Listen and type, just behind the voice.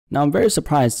Now, I'm very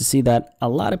surprised to see that a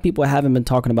lot of people haven't been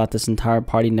talking about this entire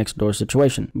PartyNextDoor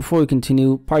situation. Before we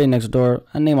continue, PartyNextDoor,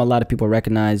 a name a lot of people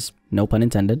recognize, no pun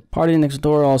intended.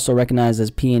 PartyNextDoor, also recognized as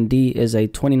P&D, is a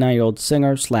 29-year-old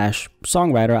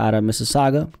singer/songwriter out of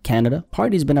Mississauga, Canada.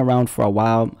 Party's been around for a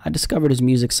while. I discovered his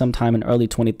music sometime in early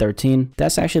 2013.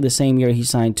 That's actually the same year he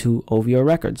signed to OVO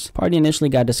Records. Party initially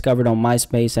got discovered on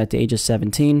MySpace at the age of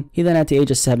 17. He then, at the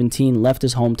age of 17, left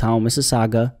his hometown,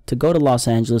 Mississauga, to go to Los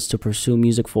Angeles to pursue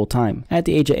music full-time. At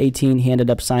the age of 18, he ended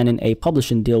up signing a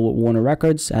publishing deal with Warner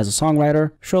Records as a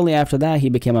songwriter. Shortly after that, he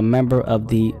became a member of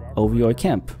the OVO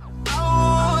camp.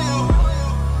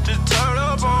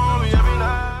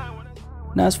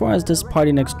 Now, as far as this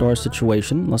PartyNextDoor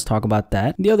situation, let's talk about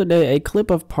that. The other day, a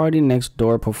clip of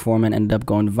PartyNextDoor performing ended up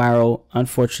going viral.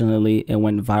 Unfortunately, it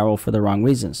went viral for the wrong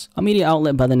reasons. A media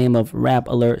outlet by the name of Rap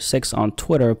Alert 6 on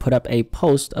Twitter put up a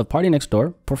post of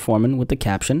PartyNextDoor performing with the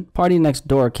caption,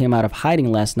 "PartyNextDoor came out of hiding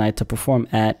last night to perform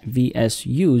at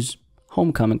VSU's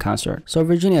homecoming concert." So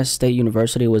Virginia State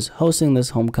University was hosting this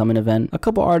homecoming event. A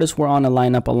couple artists were on the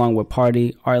lineup along with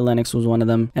Party. Art Lennox was one of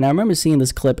them. And I remember seeing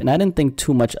this clip and I didn't think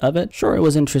too much of it. Sure, it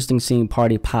was interesting seeing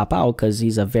Party pop out because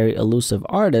he's a very elusive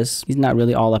artist. He's not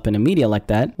really all up in the media like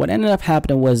that. What ended up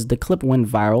happening was the clip went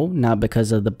viral, not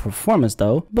because of the performance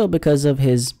though, but because of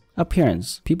his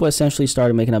appearance. People essentially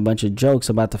started making a bunch of jokes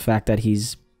about the fact that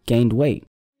he's gained weight.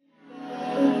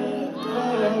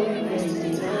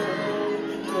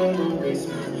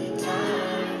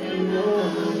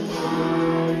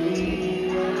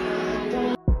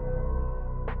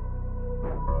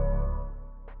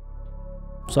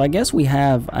 So I guess we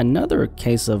have another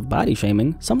case of body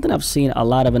shaming, something I've seen a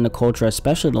lot of in the culture,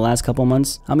 especially the last couple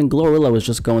months. I mean, Glorilla was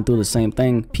just going through the same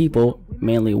thing. People,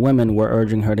 mainly women, were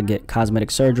urging her to get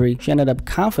cosmetic surgery. She ended up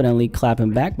confidently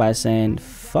clapping back by saying,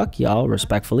 "Fuck y'all,"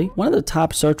 respectfully. One of the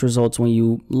top search results when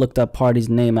you looked up Party's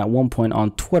name at one point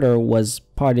on Twitter was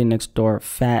PartyNextDoor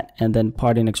fat and then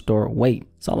PartyNextDoor weight.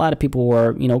 So a lot of people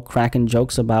were, cracking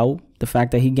jokes about the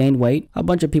fact that he gained weight. A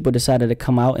bunch of people decided to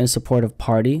come out in support of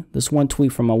Party. This one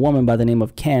tweet from a woman by the name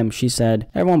of Cam, she said,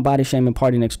 "Everyone body shaming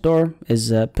PartyNextDoor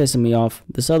is pissing me off."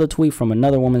 This other tweet from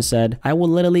another woman said, "I will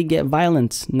literally get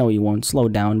violent." No, you won't. Slow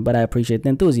down, but I appreciate the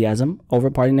enthusiasm over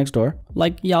PartyNextDoor.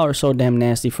 Like, y'all are so damn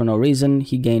nasty for no reason.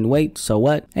 He gained weight, so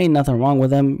what? Ain't nothing wrong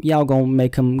with him. Y'all gonna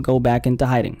make him go back into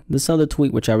hiding. This other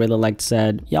tweet, which I really liked,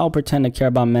 said, "Y'all pretend to care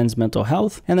about men's mental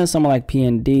health, and then someone like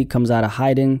P&D comes out of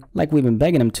hiding, like we've been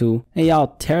begging him to, and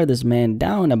y'all tear this man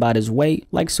down about his weight,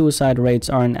 like suicide rates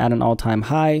aren't at an all-time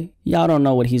high. Y'all don't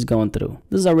know what he's going through."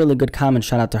 This is a really good comment,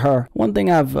 shout out to her. One thing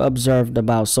I've observed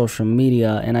about social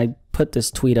media, and I put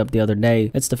this tweet up the other day,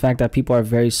 it's the fact that people are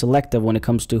very selective when it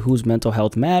comes to whose mental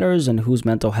health matters and whose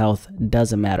mental health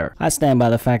doesn't matter. I stand by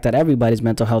the fact that everybody's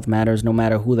mental health matters no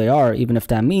matter who they are, even if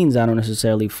that means I don't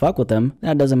necessarily fuck with them.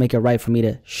 That doesn't make it right for me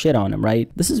to shit on them, right?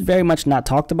 This is very much not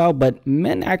talked about, but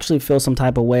men actually feel some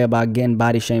type of way about getting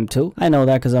body shamed too. I know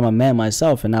that because I'm a man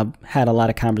myself and I've had a lot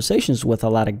of conversations with a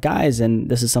lot of guys, and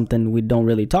this is something we don't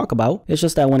really talk about. It's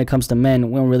just that when it comes to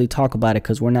men, we don't really talk about it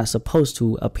because we're not supposed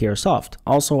to appear soft.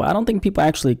 Also, I don't think people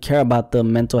actually care about the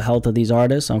mental health of these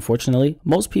artists, unfortunately.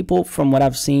 Most people, from what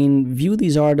I've seen, view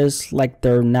these artists like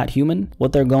they're not human.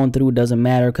 What they're going through doesn't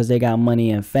matter because they got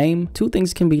money and fame. Two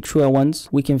things can be true at once.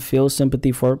 We can feel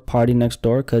sympathy for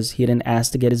PartyNextDoor because he didn't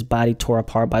ask to get his body tore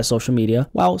apart by social media,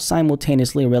 while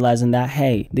simultaneously realizing that,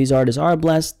 hey, these artists are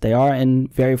blessed, they are in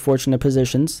very fortunate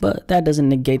positions, but that doesn't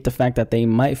negate the fact that they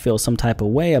might feel some type of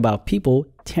way about people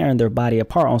tearing their body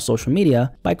apart on social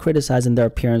media by criticizing their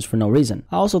appearance for no reason.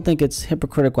 I also think it's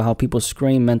hypocritical how people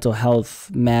scream mental health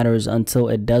matters until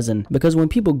it doesn't, because when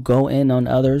people go in on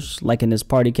others, like in this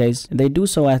Party case, they do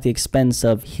so at the expense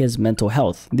of his mental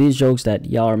health. These jokes that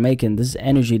y'all are making, this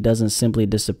energy doesn't simply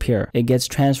disappear. It gets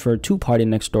transferred to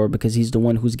PartyNextDoor because he's the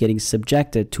one who's getting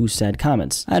subjected to said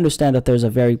comments. I understand that there's a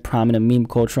very prominent meme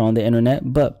culture on the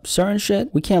internet, but certain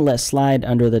shit we can't let slide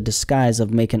under the disguise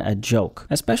of making a joke,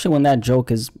 especially when that joke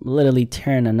is literally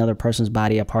tearing another person's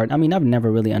body apart. I mean, I've never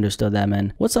really understood that,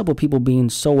 man. What's up with people being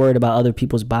so worried about other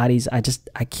people's bodies? I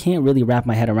can't really wrap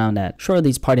my head around that. Sure,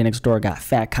 these PartyNextDoor got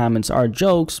fat comments are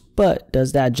jokes, but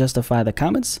does that justify the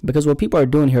comments? Because what people are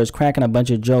doing here is cracking a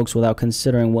bunch of jokes without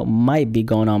considering what might be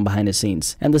going on behind the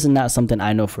scenes. And this is not something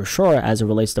I know for sure as it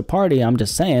relates to Party. I'm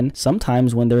just saying,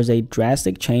 sometimes when there's a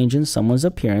drastic change in someone's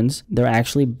appearance, they're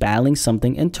actually battling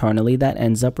something internally that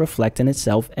ends up reflecting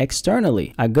itself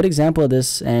externally. A good example of this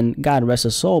this, and God rest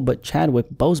his soul, but Chadwick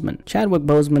Boseman. Chadwick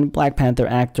Boseman, Black Panther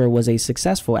actor, was a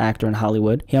successful actor in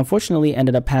Hollywood. He unfortunately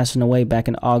ended up passing away back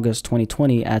in August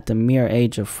 2020 at the mere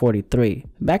age of 43.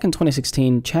 Back in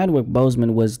 2016, Chadwick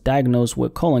Boseman was diagnosed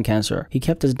with colon cancer. He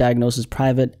kept his diagnosis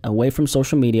private, away from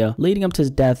social media. Leading up to his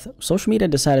death, social media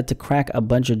decided to crack a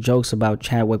bunch of jokes about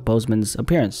Chadwick Boseman's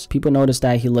appearance. People noticed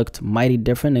that he looked mighty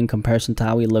different in comparison to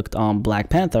how he looked on Black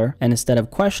Panther, and instead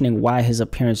of questioning why his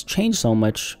appearance changed so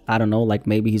much, I don't know, like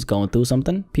maybe he's going through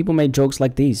something, people made jokes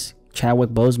like these. Chadwick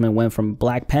Boseman went from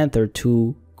Black Panther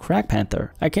to Crack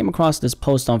Panther. I came across this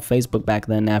post on Facebook back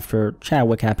then after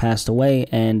Chadwick had passed away,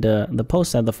 and the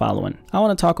post said the following. I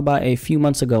want to talk about a few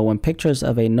months ago when pictures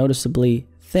of a noticeably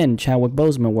thin Chadwick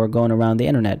Boseman were going around the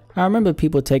internet. I remember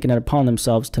people taking it upon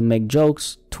themselves to make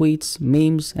jokes, tweets,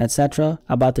 memes, etc.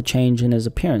 about the change in his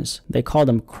appearance. They called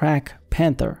him Crack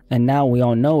Panther, and now we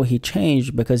all know he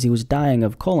changed because he was dying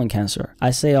of colon cancer.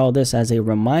 I say all this as a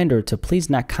reminder to please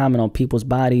not comment on people's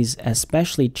bodies,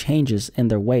 especially changes in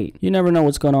their weight. You never know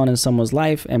what's going on in someone's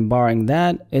life, and barring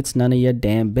that, it's none of your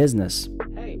damn business.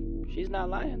 Hey, she's not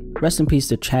lying. Rest in peace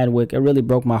to Chadwick. It really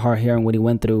broke my heart hearing what he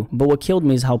went through, but what killed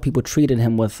me is how people treated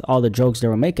him with all the jokes they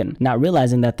were making, not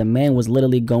realizing that the man was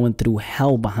literally going through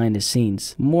hell behind the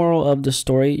scenes. Moral of the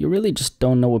story, you really just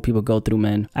don't know what people go through,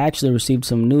 man. I actually received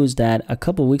some news that a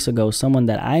couple weeks ago, someone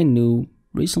that I knew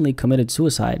recently committed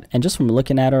suicide, and just from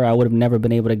looking at her, I would have never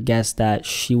been able to guess that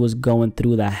she was going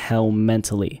through the hell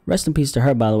mentally. Rest in peace to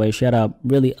her, by the way. She had a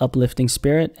really uplifting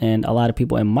spirit, and a lot of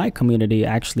people in my community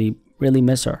actually really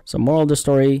miss her. So moral of the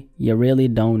story, you really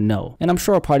don't know. And I'm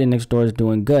sure PartyNextDoor is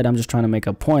doing good. I'm just trying to make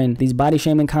a point. These body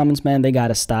shaming comments, man, they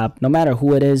gotta stop. No matter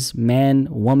who it is, man,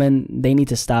 woman, they need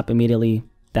to stop immediately.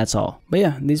 That's all. But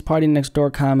yeah, these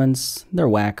PartyNextDoor comments, they're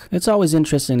whack. It's always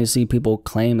interesting to see people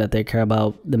claim that they care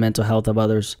about the mental health of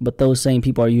others, but those same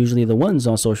people are usually the ones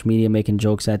on social media making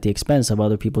jokes at the expense of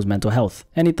other people's mental health.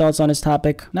 Any thoughts on this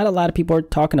topic? Not a lot of people are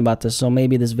talking about this, so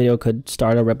maybe this video could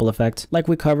start a ripple effect. Like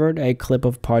we covered, a clip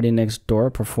of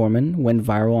PartyNextDoor performing went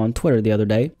viral on Twitter the other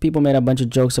day. People made a bunch of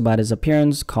jokes about his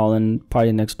appearance, calling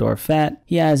PartyNextDoor fat.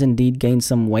 He has indeed gained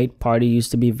some weight. Party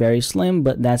used to be very slim,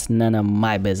 but that's none of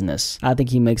my business. I think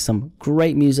he makes some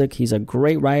great music. He's a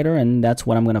great writer, and that's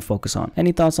what I'm going to focus on.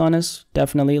 Any thoughts on this?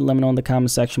 Definitely let me know in the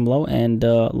comment section below, and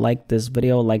like this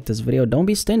video. Don't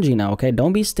be stingy now, okay?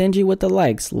 Don't be stingy with the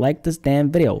likes. Like this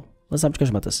damn video. Let's have a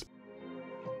discussion about this.